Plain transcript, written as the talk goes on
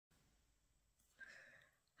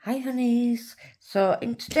Hi honeys, so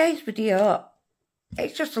in today's video,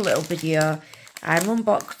 it's just a little video. I'm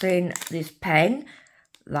unboxing this pen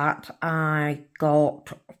that I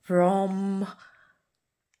got from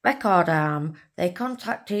Record Arm. They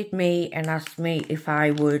contacted me and asked me if I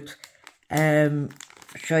would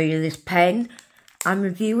show you this pen and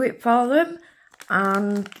review it for them,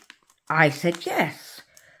 and I said yes.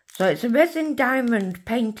 So it's a resin diamond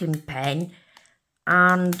painting pen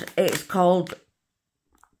and it's called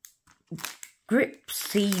Grip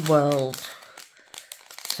Sea World.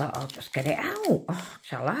 So I'll just get it out,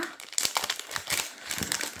 shall I?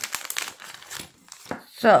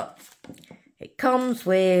 So it comes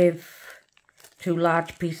with 2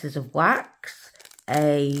 large pieces of wax,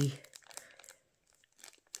 a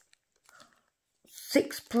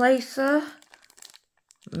 6-placer,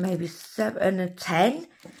 maybe 7 and a 10,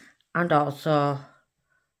 and also a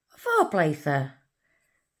 4-placer.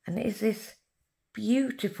 And it is this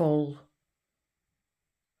beautiful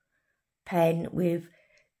pen with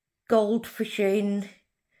gold fishing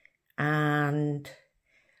and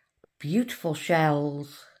beautiful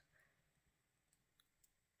shells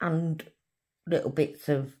and little bits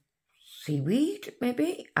of seaweed,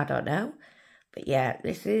 maybe, I don't know, but yeah,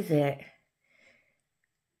 this is it.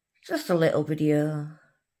 Just a little video,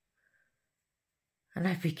 and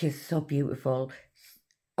I think it's so beautiful,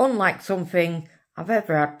 unlike something I've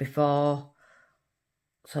ever had before,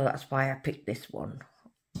 so that's why I picked this one.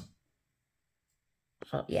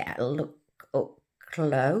 So yeah, look up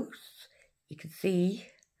close. You can see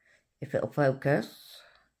if it'll focus.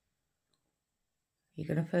 You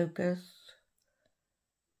gonna focus?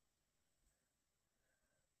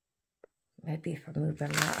 Maybe if I move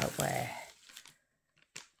that away.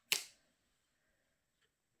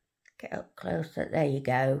 Get up closer. There you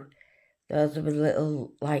go. Those are the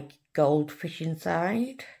little like goldfish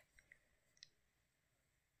inside.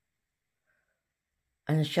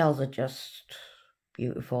 And the shells are just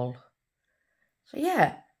beautiful. So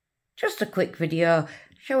yeah, just a quick video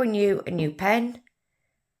showing you a new pen,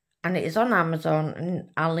 and it is on Amazon, and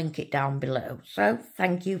I'll link it down below. So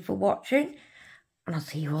thank you for watching, and I'll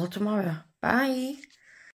see you all tomorrow. Bye.